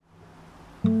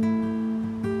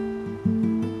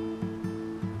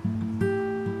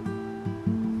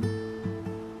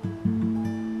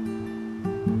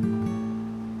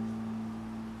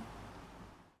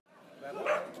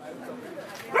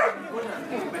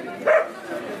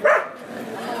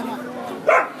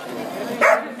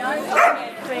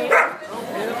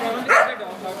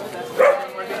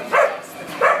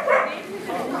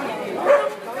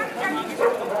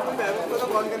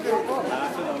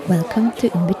Welcome to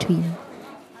In Between.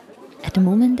 At the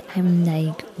moment, I'm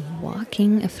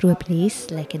walking through a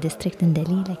place like a district in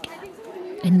Delhi, like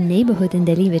a neighborhood in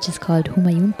Delhi which is called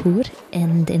Humayunpur.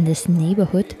 And in this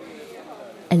neighborhood,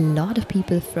 a lot of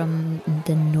people from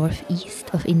the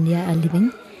northeast of India are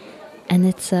living. And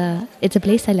it's a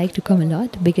place I like to come a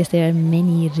lot because there are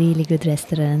many really good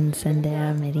restaurants and there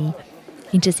are many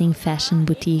interesting fashion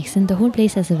boutiques. And the whole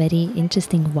place has a very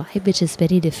interesting vibe which is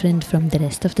very different from the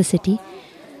rest of the city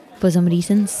for some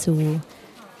reason. So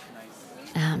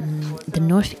the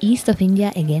northeast of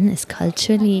India again is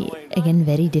culturally again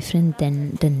very different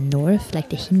than the north, like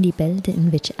the Hindi belt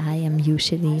in which I am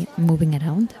usually moving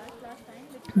around,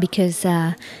 because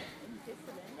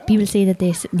people say that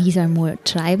these are more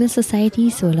tribal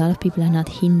societies. So a lot of people are not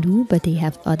Hindu, but they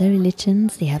have other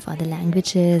religions, they have other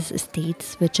languages,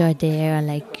 states which are there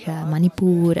like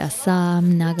Manipur,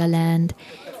 Assam, Nagaland,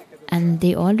 and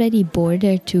they already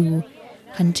border to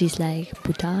countries like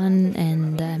Bhutan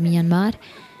and Myanmar,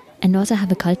 and also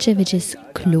have a culture which is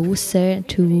closer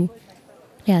to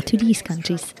these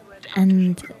countries.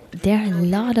 And there are a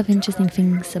lot of interesting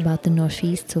things about the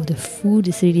Northeast. So the food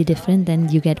is really different,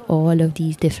 and you get all of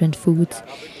these different food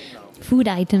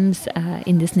items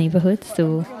in this neighborhood.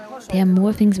 So there are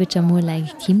more things which are more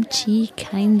like kimchi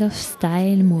kind of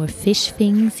style, more fish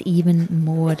things, even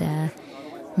more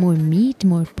meat,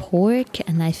 more pork,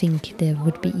 and I think there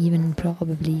would be even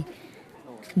probably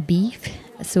beef.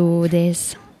 So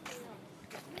there's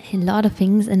a lot of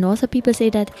things. And also people say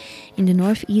that in the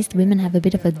northeast women have a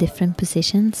bit of a different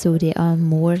position, so they do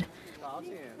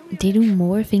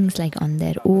more things like on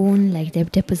their own, like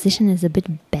their position is a bit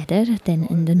better than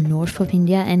in the north of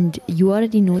India. And you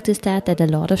already noticed that a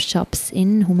lot of shops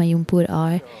in Humayunpur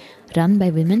are run by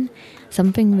women,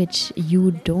 something which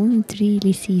you don't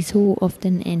really see so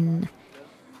often in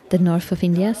the north of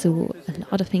India. So a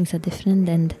lot of things are different,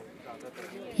 and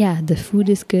the food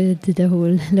is good, the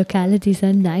whole localities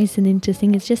are nice and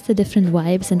interesting. It's just the different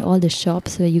vibes and all the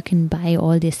shops where you can buy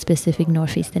all these specific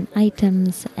northeastern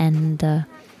items, and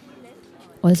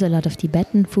also a lot of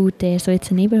Tibetan food there. So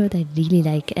it's a neighborhood I really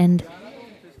like, and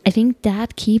I think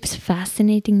that keeps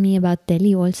fascinating me about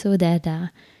Delhi also, that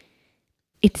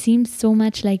it seems so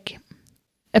much like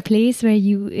a place where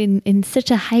you in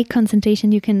such a high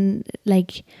concentration you can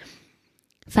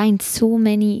see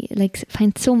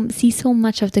so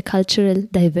much of the cultural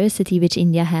diversity which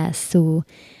India has. So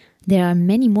there are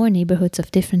many more neighborhoods of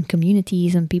different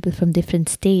communities and people from different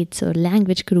states or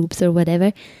language groups or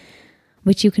whatever,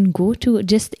 which you can go to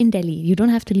just in Delhi. You don't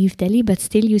have to leave Delhi, but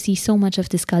still you see so much of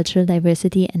this cultural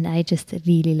diversity, and I just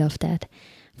really love that.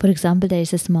 For example, there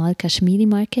is a small Kashmiri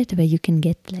market where you can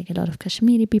get a lot of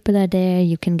Kashmiri people are there.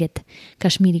 You can get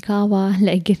Kashmiri kawa,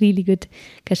 like a really good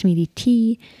Kashmiri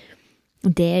tea.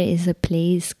 There is a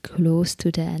place close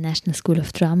to the National School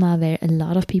of Drama where a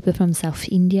lot of people from South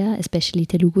India, especially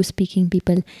Telugu-speaking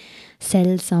people,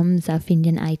 sell some South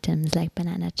Indian items like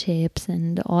banana chips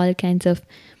and all kinds of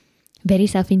very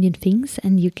South Indian things.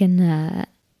 And you can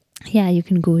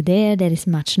go there. There is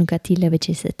Majnu Ka Tila, which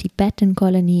is a Tibetan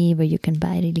colony where you can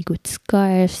buy really good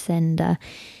scarves and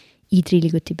eat really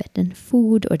good Tibetan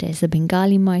food. Or there's a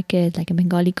Bengali market, like a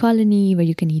Bengali colony, where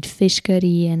you can eat fish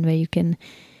curry and where you can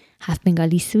have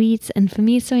Bengali sweets. And for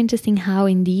me, it's so interesting how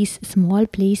in these small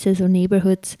places or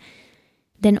neighborhoods,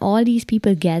 then all these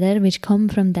people gather, which come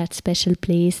from that special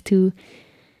place to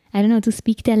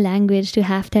speak their language, to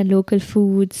have their local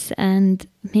foods, and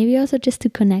maybe also just to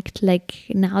connect, like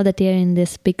now that they're in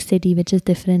this big city, which is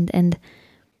different. And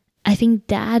I think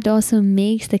that also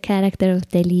makes the character of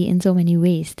Delhi in so many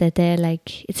ways, that they're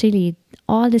it's really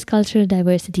all this cultural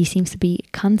diversity seems to be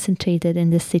concentrated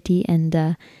in this city.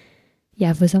 And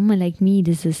for someone like me,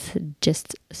 this is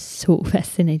just so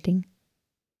fascinating.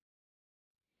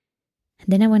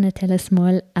 Then I want to tell a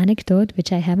small anecdote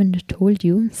which I haven't told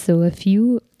you. So a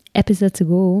few episodes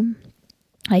ago,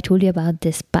 I told you about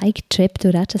this bike trip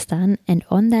to Rajasthan, and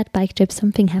on that bike trip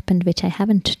something happened which I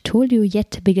haven't told you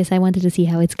yet because I wanted to see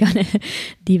how it's gonna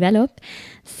develop.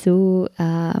 So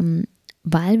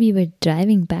while we were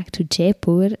driving back to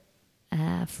Jaipur,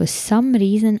 for some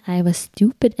reason I was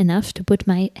stupid enough to put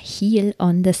my heel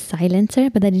on the silencer,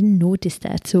 but I didn't notice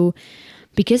that. So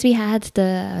because we had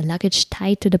the luggage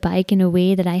tied to the bike in a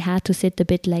way that I had to sit a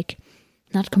bit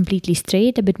not completely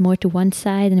straight, a bit more to one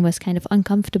side, and it was kind of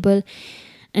uncomfortable.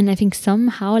 And I think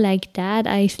somehow like that,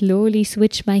 I slowly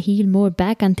switched my heel more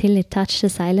back until it touched the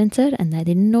silencer, and I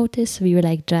didn't notice. We were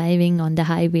driving on the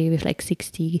highway with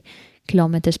 60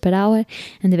 kilometers per hour,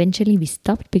 and eventually we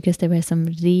stopped because there were some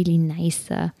really nice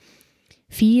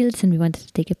fields, and we wanted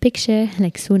to take a picture.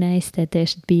 Like, so nice that there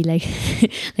should be like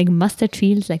like mustard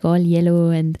fields, like all yellow,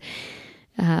 and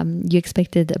you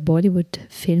expected a Bollywood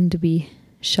film to be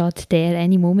shot there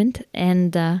any moment.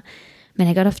 And when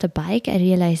I got off the bike, I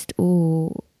realized,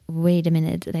 oh, wait a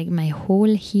minute, like my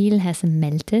whole heel has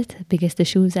melted, because the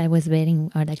shoes I was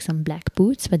wearing are like some black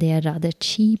boots, but they are rather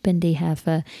cheap, and they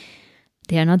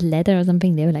are not leather or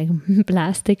something, they were like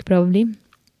plastic probably.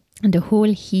 And the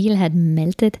whole heel had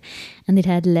melted, and it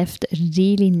had left a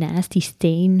really nasty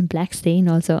stain, black stain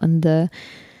also on the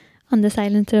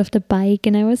silencer of the bike.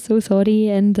 And I was so sorry.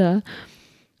 And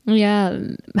yeah,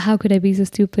 how could I be so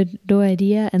stupid? No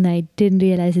idea. And I didn't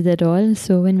realize it at all.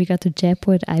 So when we got to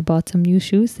Jaipur, I bought some new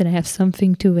shoes that I have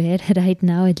something to wear right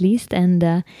now at least.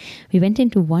 And we went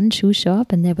into one shoe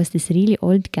shop, and there was this really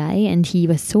old guy, and he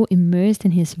was so immersed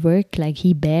in his work, like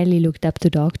he barely looked up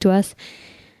to talk to us.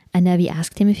 And we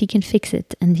asked him if he can fix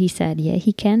it. And he said, yeah,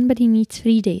 he can, but he needs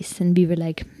 3 days. And we were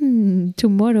like,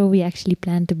 tomorrow we actually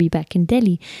plan to be back in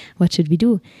Delhi. What should we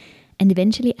do? And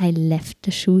eventually I left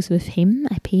the shoes with him.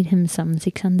 I paid him some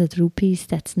 600 rupees.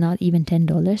 That's not even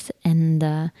 $10.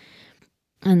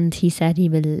 And he said he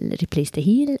will replace the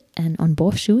heel and on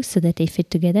both shoes so that they fit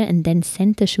together, and then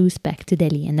send the shoes back to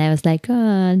Delhi. And I was like,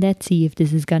 let's see if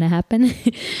this is going to happen.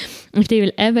 If they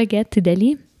will ever get to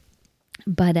Delhi.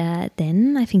 But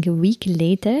then I think a week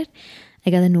later,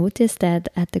 I got a notice that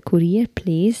at the courier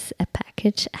place, a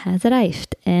package has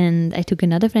arrived. And I took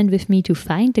another friend with me to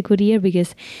find the courier,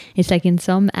 because it's like in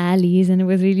some alleys, and it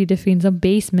was really difficult, in some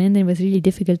basement, and it was really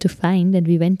difficult to find. And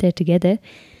we went there together,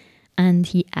 and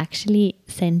he actually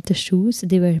sent the shoes.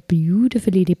 They were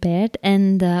beautifully repaired.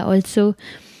 And also,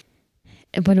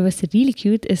 what was really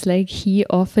cute is like he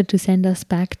offered to send us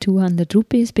back 200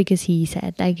 rupees, because he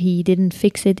said like he didn't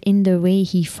fix it in the way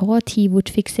he thought he would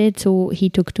fix it, so he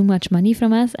took too much money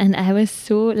from us. And I was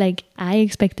so like, I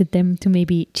expected them to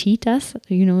maybe cheat us,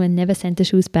 and never send the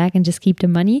shoes back and just keep the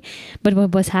money. But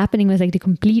what was happening was like the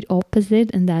complete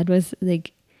opposite, and that was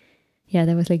like, yeah,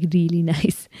 that was like really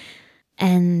nice.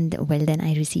 And well, then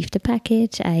I received the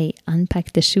package, I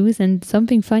unpacked the shoes, and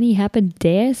something funny happened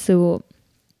there. So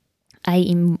I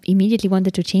immediately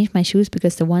wanted to change my shoes,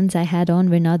 because the ones I had on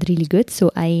were not really good.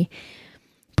 So I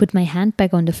put my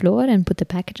handbag on the floor and put the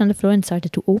package on the floor and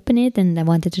started to open it, and I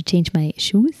wanted to change my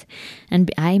shoes. And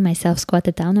I myself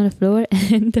squatted down on the floor,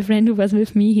 and the friend who was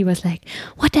with me, he was like,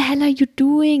 what the hell are you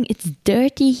doing? It's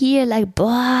dirty here. Like,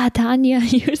 bah, Tanya,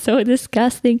 you're so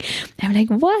disgusting. I'm like,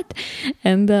 what?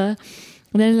 And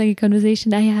there's like a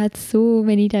conversation I had so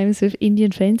many times with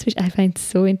Indian friends, which I find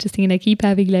so interesting. And I keep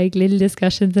having like little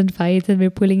discussions and fights, and we're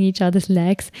pulling each other's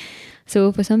legs.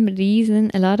 So for some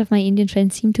reason, a lot of my Indian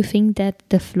friends seem to think that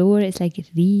the floor is like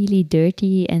really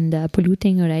dirty and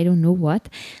polluting, or I don't know what.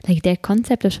 Like their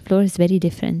concept of the floor is very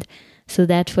different. So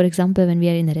that, for example, when we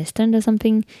are in a restaurant or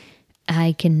something,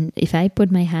 if I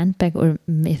put my handbag, or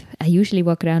if I usually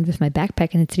walk around with my backpack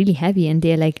and it's really heavy, and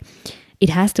they're like, it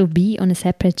has to be on a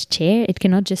separate chair. It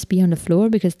cannot just be on the floor,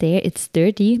 because there it's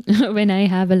dirty. When I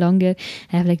have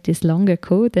like this longer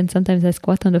coat, and sometimes I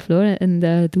squat on the floor and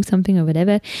do something or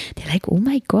whatever. They're like, oh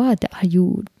my God, are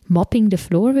you mopping the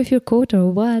floor with your coat or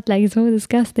what? Like, it's so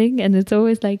disgusting. And it's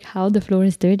always like how the floor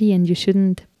is dirty, and you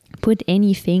shouldn't put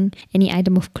anything, any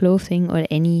item of clothing or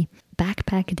any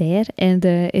backpack there. And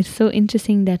it's so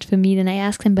interesting that for me, then I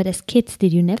asked them, but as kids,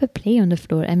 did you never play on the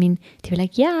floor? I mean, they were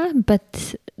like, yeah,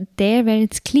 but there where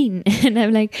it's clean. And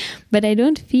I'm like, but I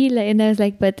don't feel like, and I was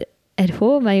like, but at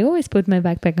home I always put my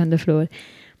backpack on the floor.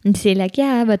 And they say like,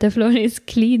 yeah, but the floor is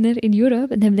cleaner in Europe.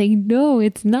 And I'm like, no,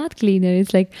 it's not cleaner.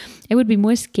 It's like, I would be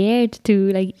more scared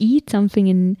to like eat something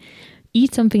in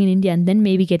India and then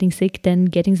maybe getting sick than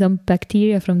getting some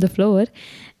bacteria from the floor.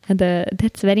 And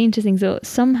that's very interesting. So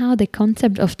somehow the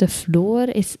concept of the floor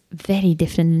is very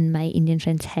different in my Indian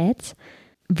friends' heads.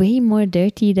 Way more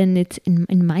dirty than it's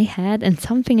in my head, and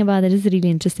something about it is really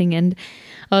interesting. And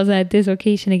also at this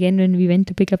occasion again, when we went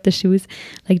to pick up the shoes,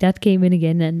 like that came in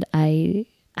again, and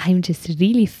I'm just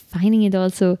really finding it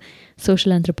also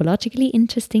social anthropologically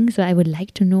interesting. So I would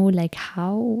like to know like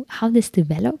how this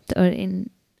developed, or in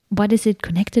what is it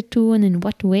connected to, and in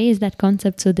what way is that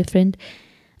concept so different.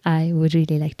 I would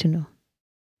really like to know.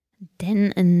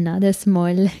 Then another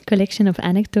small collection of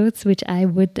anecdotes, which I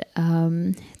would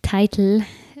title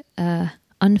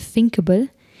Unthinkable,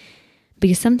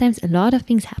 because sometimes a lot of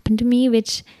things happen to me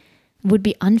which would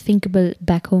be unthinkable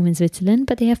back home in Switzerland,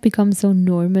 but they have become so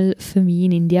normal for me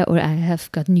in India, or I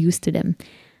have gotten used to them.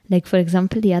 Like, for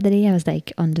example, the other day I was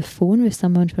like on the phone with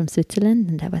someone from Switzerland,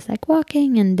 and I was like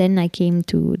walking, and then I came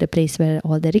to the place where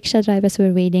all the rickshaw drivers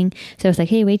were waiting. So I was like,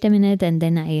 hey, wait a minute. And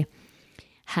then I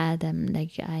had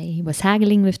like I was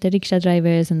haggling with the rickshaw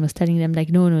drivers and was telling them like,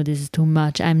 no, this is too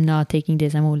much. I'm not taking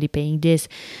this. I'm only paying this.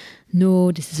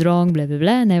 No, this is wrong, blah, blah,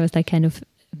 blah. And I was like kind of,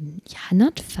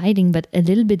 not fighting, but a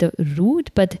little bit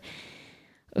rude. But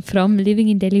from living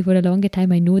in Delhi for a longer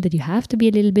time, I know that you have to be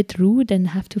a little bit rude and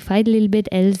have to fight a little bit,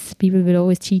 else people will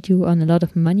always cheat you on a lot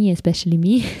of money, especially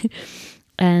me.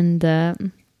 And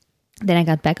then I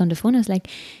got back on the phone.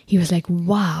 He was like,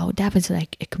 wow, that was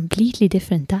like a completely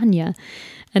different Tanya.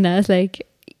 And I was like,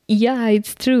 yeah,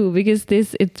 it's true, because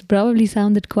it probably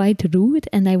sounded quite rude,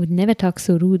 and I would never talk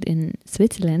so rude in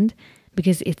Switzerland,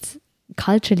 because it's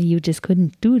culturally you just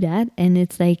couldn't do that. And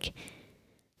it's like,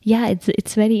 yeah,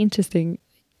 it's very interesting.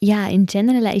 Yeah, in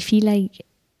general, I feel like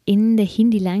in the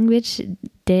Hindi language,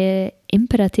 the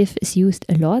imperative is used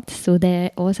a lot. So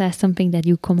there also is something that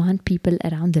you command people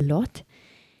around a lot.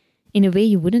 In a way,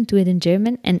 you wouldn't do it in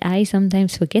German. And I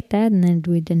sometimes forget that and then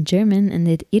do it in German, and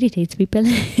it irritates people.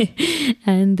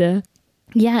 And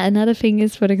another thing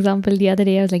is, for example, the other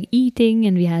day I was like eating,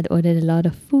 and we had ordered a lot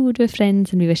of food with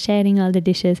friends, and we were sharing all the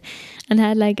dishes. And I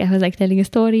was like telling a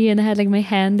story, and I had like my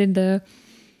hand in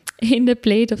the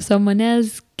plate of someone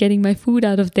else, getting my food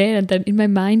out of there. And then in my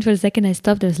mind for a second I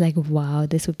stopped. I was like, wow,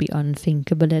 this would be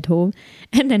unthinkable at home.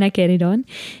 And then I carried on.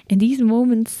 And these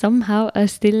moments somehow are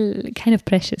still kind of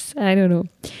precious. I don't know.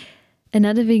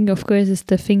 Another thing, of course, is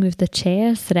the thing with the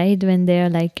chairs, right? When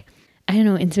they're like, I don't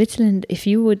know, in Switzerland, if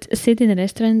you would sit in a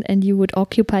restaurant and you would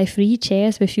occupy 3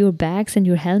 chairs with your bags and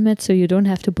your helmet, so you don't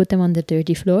have to put them on the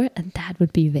dirty floor, and that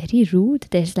would be very rude.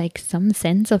 There's like some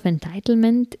sense of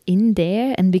entitlement in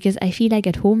there. And because I feel like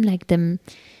at home, like the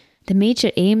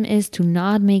major aim is to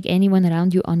not make anyone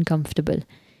around you uncomfortable.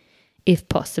 If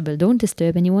possible, don't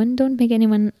disturb anyone, don't make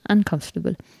anyone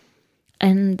uncomfortable.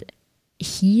 And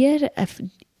here,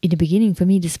 in the beginning, for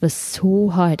me, this was so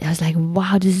hard. I was like,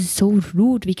 wow, this is so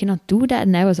rude. We cannot do that.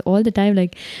 And I was all the time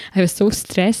like, I was so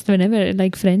stressed whenever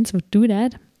like friends would do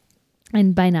that.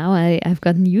 And by now I've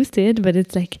gotten used to it, but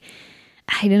it's like,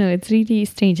 I don't know, it's really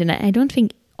strange. And I don't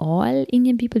think all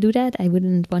Indian people do that. I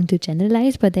wouldn't want to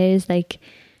generalize, but there is like,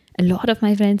 a lot of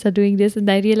my friends are doing this, and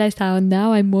I realized how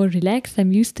now I'm more relaxed.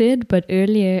 I'm used to it. But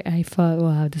earlier I thought,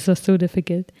 wow, this was so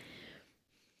difficult.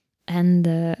 And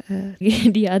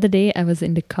the other day I was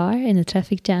in the car in a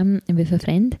traffic jam with a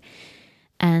friend,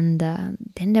 and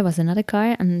then there was another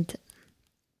car, and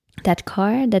that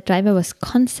driver was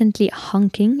constantly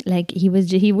honking, like he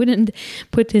wouldn't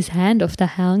put his hand off the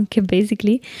honk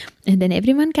basically. And then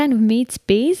everyone kind of made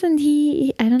space, and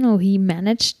he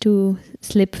managed to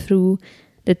slip through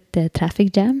the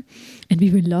traffic jam, and we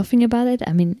were laughing about it.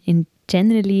 I mean,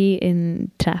 generally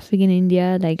in traffic in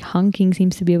India, like honking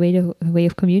seems to be a way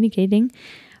of communicating,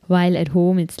 while at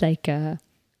home it's like, I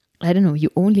don't know, you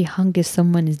only honk if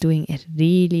someone is doing a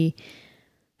really,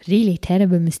 really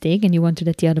terrible mistake and you want to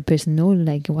let the other person know,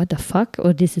 like, what the fuck,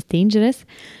 or this is dangerous,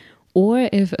 or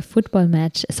if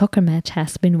a soccer match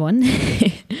has been won.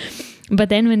 But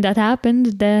then when that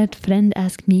happened, that friend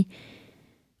asked me,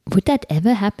 would that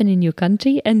ever happen in your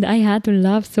country? And I had to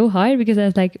laugh so hard, because I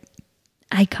was like,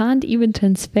 I can't even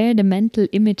transfer the mental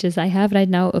images I have right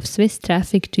now of Swiss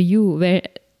traffic to you, where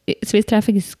Swiss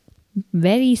traffic is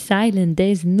very silent.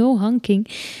 There's no honking.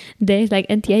 There's like,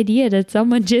 and the idea that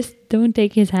someone just don't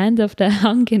take his hands off the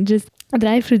honk and just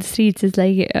drive through the streets is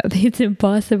like, it's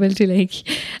impossible to like,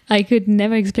 I could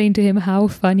never explain to him how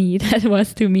funny that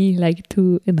was to me, like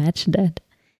to imagine that.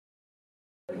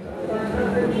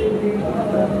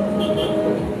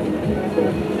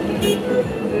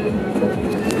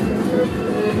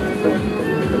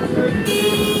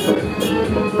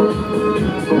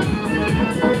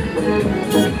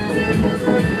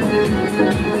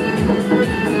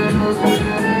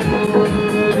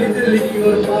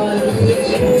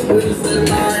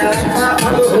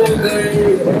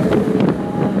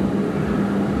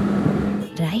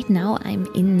 Right now I'm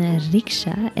in a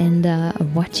rickshaw, and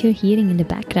what you're hearing in the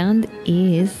background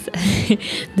is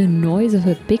the noise of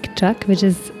a big truck which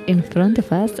is in front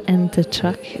of us. And the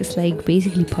truck is like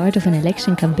basically part of an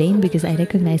election campaign, because I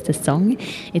recognize the song.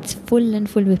 It's full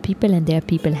with people, and there are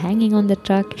people hanging on the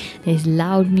truck. There's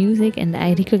loud music, and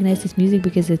I recognize this music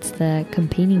because it's the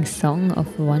campaigning song of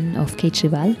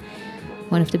Kejriwal,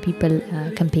 one of the people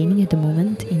campaigning at the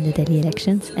moment in the Delhi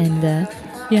elections. And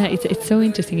it's so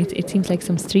interesting. It seems like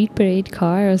some street parade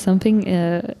car or something.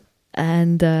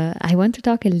 And I want to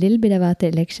talk a little bit about the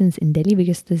elections in Delhi,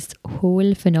 because this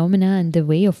whole phenomena and the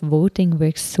way of voting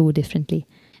works so differently.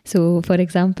 So, for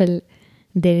example,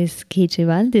 there is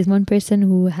Kejriwal. There's one person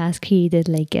who has created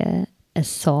like a a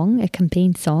song, a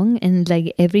campaign song, and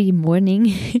like every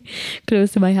morning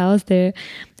close to my house there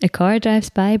a car drives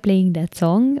by playing that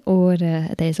song, or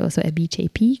there's also a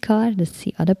BJP car, that's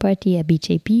the other party, a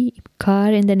BJP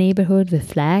car in the neighborhood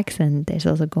with flags, and there's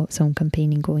also some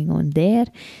campaigning going on there.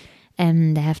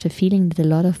 And I have the feeling that a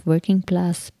lot of working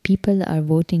class people are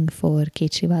voting for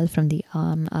Kejriwal from the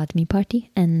Aadmi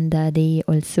Party, and they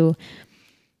also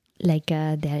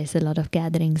there is a lot of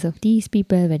gatherings of these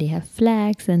people where they have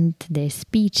flags and there's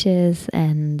speeches,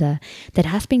 and that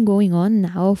has been going on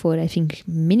now for I think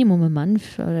minimum a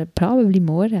month or probably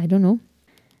more, I don't know.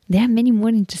 There are many more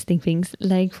interesting things,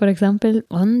 like for example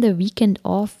on the weekend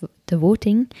of the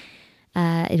voting,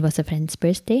 it was a friend's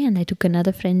birthday, and I took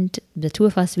another friend, the two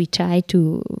of us, we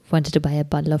wanted to buy a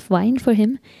bottle of wine for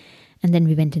him, and then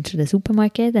we went into the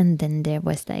supermarket, and then there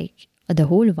was the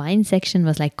whole wine section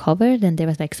was like covered, and there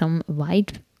was like some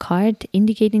white card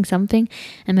indicating something,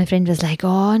 and my friend was like,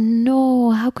 oh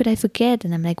no, how could I forget?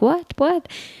 And I'm like, what?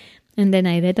 And then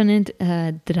I read on it,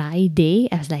 dry day.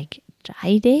 I was like,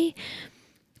 dry day?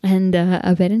 And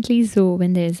apparently, so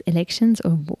when there's elections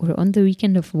or on the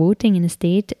weekend of voting in a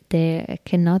state,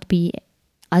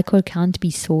 alcohol can't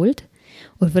be sold.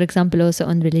 Or for example, also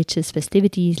on religious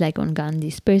festivities like on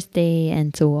Gandhi's birthday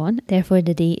and so on. Therefore,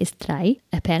 the day is dry.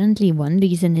 Apparently, one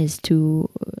reason is to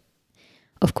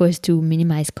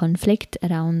minimize conflict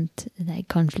and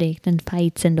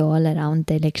fights and all around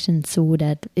the election, so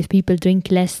that if people drink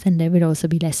less, then there will also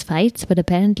be less fights. But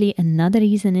apparently, another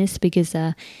reason is because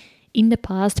in the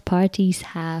past, parties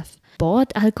have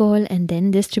bought alcohol and then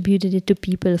distributed it to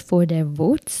people for their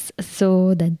votes,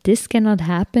 so that this cannot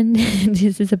happen.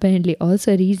 This is apparently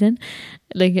also a reason,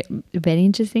 very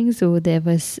interesting. So there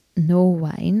was no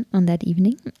wine on that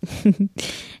evening.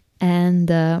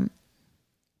 And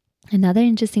another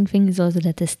interesting thing is also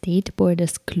that the state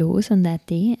borders close on that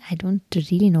day. I don't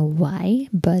really know why,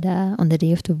 but on the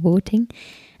day of the voting.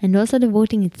 And also the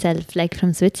voting itself, like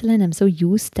from Switzerland, I'm so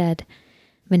used that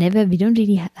whenever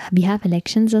we have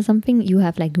elections or something, you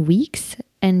have like weeks,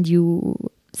 and you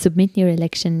submit your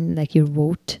election, like your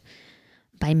vote,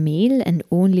 by mail, and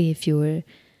only if you're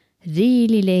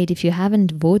really late, if you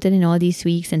haven't voted in all these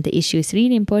weeks and the issue is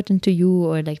really important to you,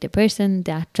 or like the person,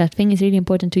 that thing is really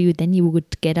important to you, then you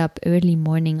would get up early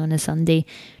morning on a Sunday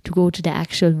to go to the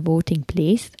actual voting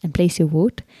place and place your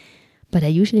vote. But I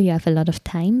usually have a lot of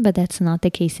time, but that's not the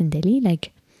case in Delhi,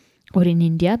 or in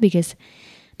India, because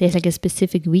there's like a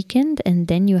specific weekend, and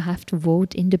then you have to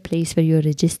vote in the place where you're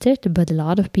registered. But a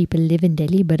lot of people live in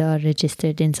Delhi but are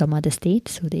registered in some other state,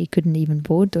 so they couldn't even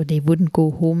vote, or they wouldn't go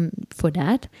home for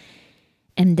that.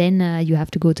 And then you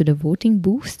have to go to the voting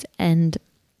booth. And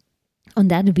on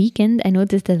that weekend, I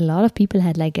noticed that a lot of people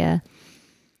had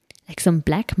some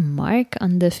black mark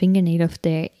on the fingernail of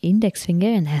their index finger,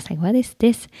 and I was like, what is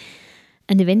this?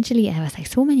 And eventually I was like,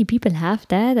 so many people have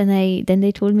that. And then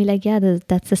they told me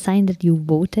that's a sign that you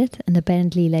voted. And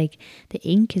apparently the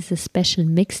ink is a special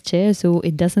mixture, so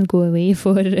it doesn't go away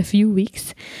for a few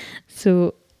weeks.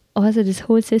 So also this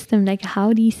whole system,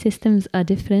 how these systems are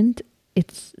different,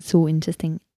 it's so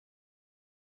interesting.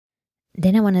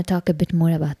 Then I want to talk a bit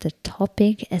more about the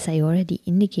topic. As I already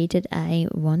indicated, I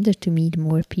wanted to meet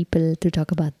more people to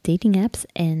talk about dating apps,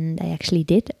 and I actually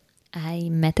did. I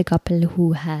met a couple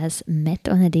who has met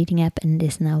on a dating app and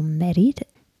is now married.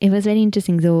 It was very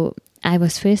interesting though. I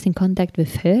was first in contact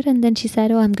with her, and then she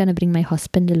said, I'm going to bring my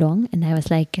husband along. And I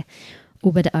was like,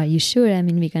 oh, but are you sure? I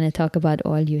mean, we're going to talk about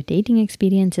all your dating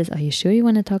experiences. Are you sure you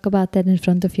want to talk about that in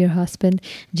front of your husband?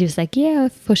 And she was like, yeah,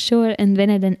 for sure. And when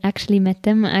I then actually met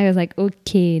them, I was like,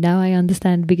 okay, now I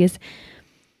understand, because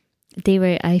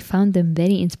I found them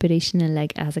very inspirational,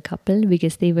 as a couple,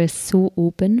 because they were so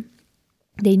open.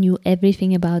 They knew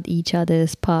everything about each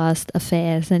other's past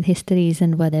affairs and histories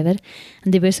and whatever.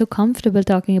 And they were so comfortable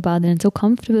talking about it and so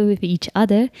comfortable with each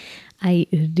other. I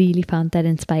really found that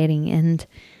inspiring. And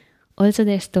also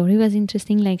their story was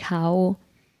interesting, how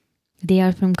they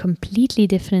are from completely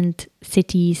different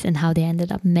cities and how they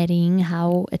ended up marrying,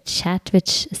 how a chat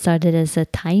which started as a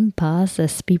time pass,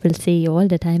 as people say all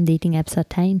the time, dating apps are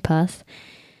time pass,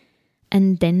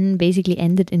 and then basically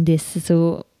ended in this.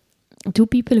 So two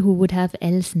people who would have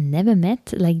else never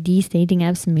met, these dating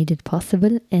apps made it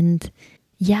possible. And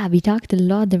yeah, we talked a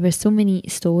lot. There were so many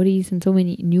stories and so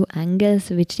many new angles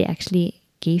which they actually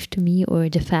gave to me, or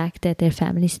the fact that their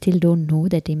families still don't know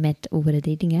that they met over a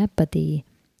dating app, but they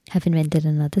have invented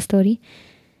another story.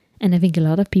 And I think a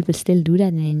lot of people still do that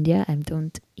in India. I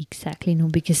don't exactly know,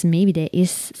 because maybe there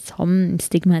is some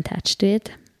stigma attached to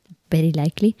it, very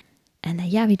likely. And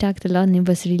yeah, we talked a lot, and it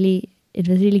was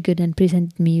really good and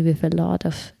presented me with a lot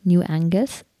of new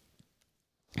angles.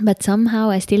 But somehow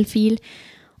I still feel,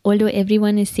 although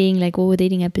everyone is saying like, oh,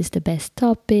 dating app is the best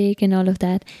topic and all of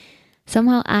that,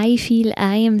 somehow I feel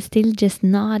I am still just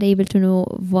not able to know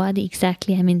what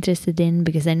exactly I'm interested in,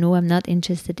 because I know I'm not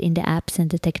interested in the apps and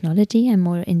the technology. I'm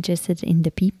more interested in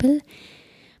the people.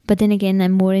 But then again,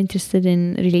 I'm more interested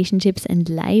in relationships and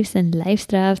lives and life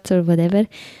drafts or whatever.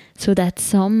 So that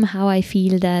somehow I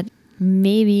feel that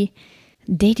maybe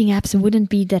dating apps wouldn't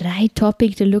be the right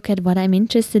topic to look at what I'm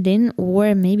interested in,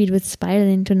 or maybe it would spiral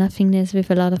into nothingness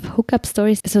with a lot of hookup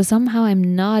stories. So somehow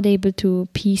I'm not able to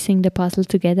piecing the puzzle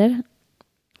together,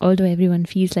 although everyone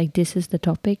feels like this is the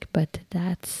topic, but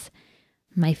that's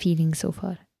my feeling so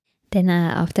far. Then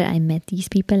after I met these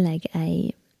people, like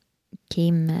I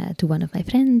came to one of my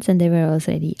friends, and there were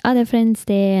also the other friends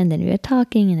there, and then we were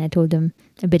talking, and I told them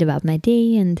a bit about my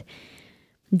day, and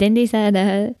then they said,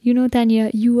 Tanya,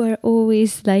 you are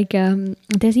always like,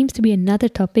 there seems to be another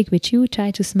topic which you try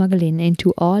to smuggle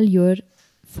into all your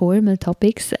formal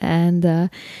topics, and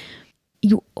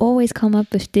you always come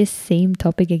up with this same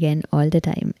topic again all the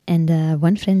time. And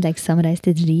one friend like summarized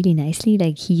it really nicely.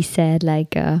 Like he said,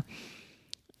 like,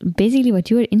 basically what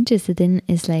you are interested in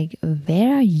is like,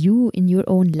 where are you in your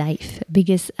own life?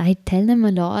 Because I tell them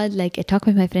a lot, like I talk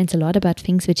with my friends a lot about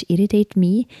things which irritate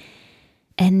me.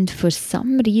 And for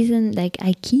some reason, like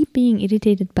I keep being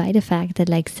irritated by the fact that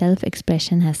like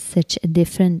self-expression has such a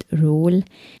different role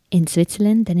in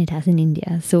Switzerland than it has in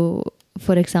India. So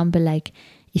for example, like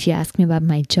if you ask me about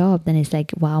my job, then it's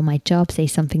like, wow, my job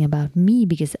says something about me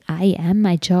because I am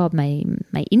my job. My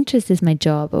interest is my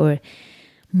job, or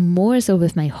more so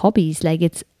with my hobbies. Like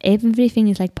it's everything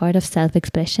is like part of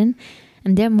self-expression.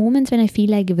 And there are moments when I feel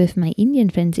like with my Indian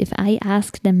friends, if I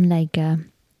ask them like,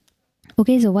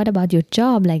 okay, so what about your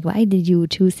job? Like, why did you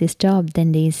choose this job?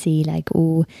 Then they say like,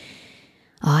 it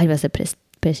was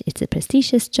it's a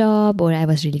prestigious job, or I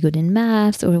was really good in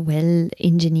maths, or well,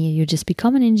 engineer, you just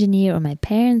become an engineer, or my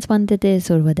parents wanted this,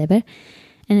 or whatever.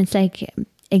 And it's like,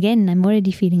 again, I'm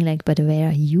already feeling like, but where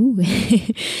are you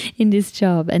in this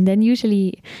job? And then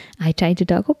usually I try to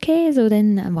talk, okay, so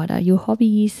then what are your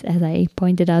hobbies? As I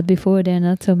pointed out before, there are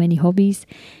not so many hobbies.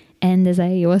 And as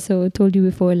I also told you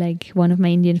before, like one of my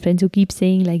Indian friends who keeps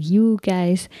saying like, you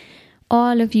guys,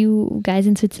 all of you guys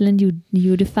in Switzerland,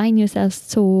 you define yourselves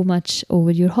so much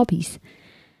over your hobbies.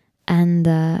 And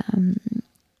or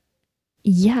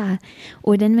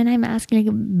then when I'm asking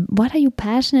like, what are you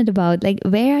passionate about? Like,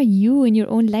 where are you in your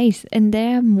own lives? And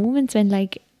there are moments when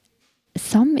like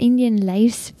some Indian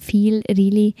lives feel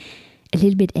really a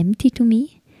little bit empty to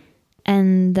me.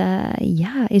 And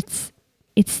it's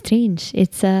strange.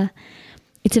 It's a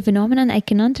phenomenon. I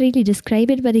cannot really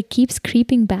describe it, but it keeps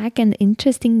creeping back and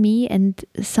interesting me, and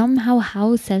somehow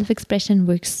how self-expression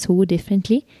works so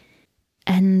differently.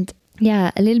 And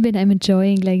yeah, a little bit I'm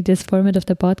enjoying like this format of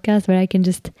the podcast where I can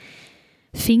just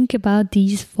think about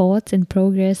these thoughts and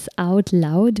progress out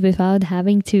loud without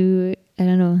having to, I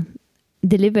don't know,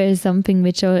 deliver something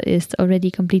which is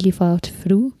already completely thought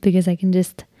through, because I can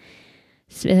just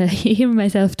hear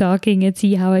myself talking and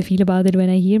see how I feel about it when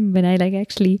I like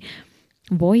actually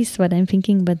voice what I'm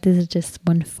thinking. But this is just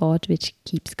one thought which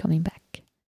keeps coming back.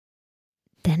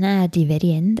 Then at the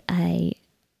very end, I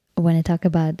want to talk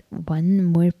about one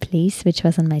more place which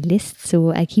was on my list.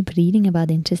 So I keep reading about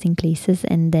interesting places,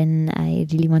 and then I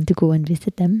really want to go and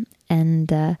visit them. And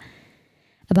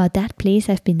about that place,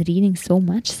 I've been reading so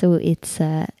much. So it's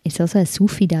also a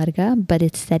Sufi dargah, but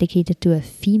it's dedicated to a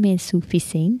female Sufi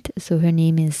saint. So her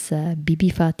name is Bibi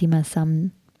Fatima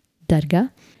Sam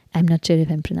Dargah. I'm not sure if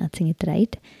I'm pronouncing it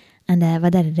right. And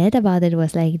what I read about it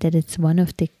was like that it's one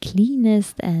of the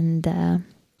cleanest and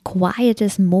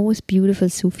quietest, most beautiful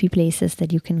Sufi places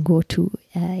that you can go to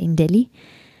in Delhi.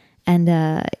 And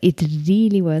it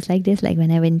really was like this. Like when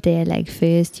I went there, like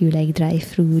first you like drive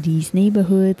through these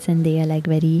neighborhoods, and they are like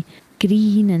very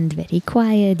green and very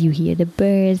quiet. You hear the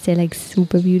birds, they're like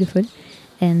super beautiful.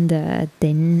 And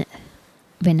then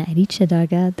when I reached the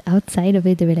dargah, outside of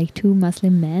it there were like two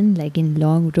Muslim men like in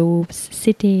long robes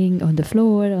sitting on the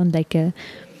floor on like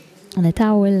on a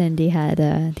towel, and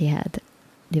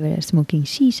they were smoking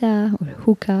shisha or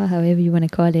hookah, however you want to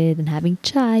call it, and having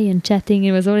chai and chatting.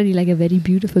 It was already like a very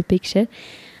beautiful picture.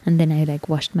 And then I like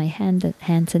washed my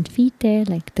hands and feet there,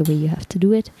 like the way you have to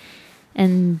do it.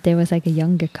 And there was like a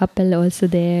younger couple also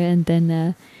there. And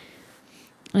then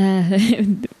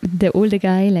the older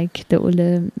guy, like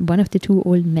one of the two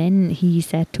old men, he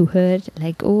said to her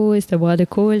like, oh, is the water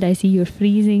cold? I see you're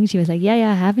freezing. She was like,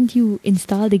 yeah, haven't you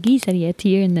installed the geyser yet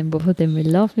here? And then both of them were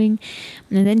laughing.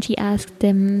 And then she asked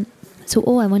them,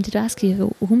 I wanted to ask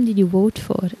you, whom did you vote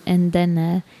for? And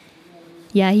then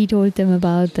he told them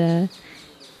about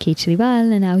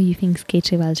Kejriwal and how he thinks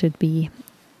Kejriwal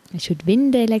should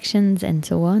win the elections and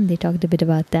so on. They talked a bit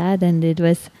about that, and it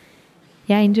was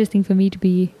interesting for me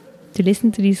to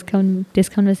listen to this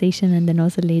conversation and then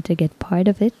also later get part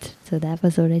of it. So that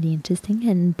was already interesting.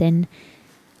 And then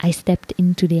I stepped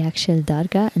into the actual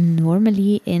dargah, and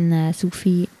normally in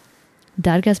Sufi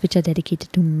dargahs which are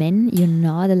dedicated to men, you're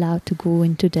not allowed to go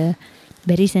into the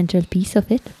very central piece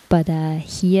of it, but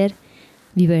here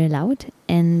we were allowed,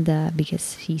 and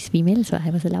because she's female, so I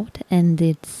was allowed. And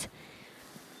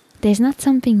there's not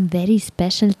something very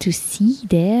special to see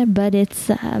there, but it's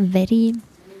very,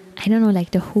 I don't know,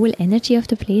 like the whole energy of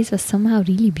the place was somehow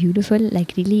really beautiful,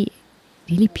 like really,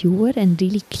 really pure and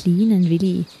really clean and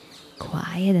really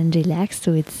quiet and relaxed.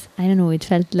 So it's, I don't know, it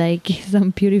felt like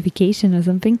some purification or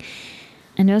something.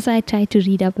 And also I tried to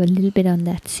read up a little bit on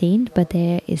that saint, but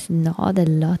there is not a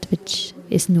lot which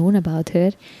is known about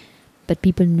her. But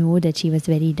people know that she was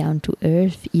very down to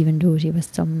earth, even though she was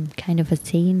some kind of a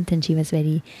saint, and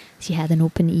she had an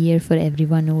open ear for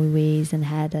everyone always, and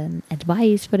had an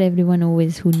advice for everyone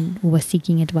always who was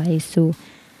seeking advice. So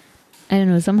I don't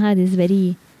know, somehow this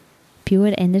very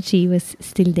pure energy was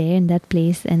still there in that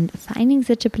place, and finding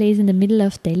such a place in the middle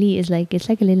of Delhi is like, it's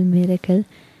like a little miracle,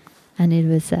 and it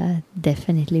was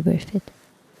definitely worth it.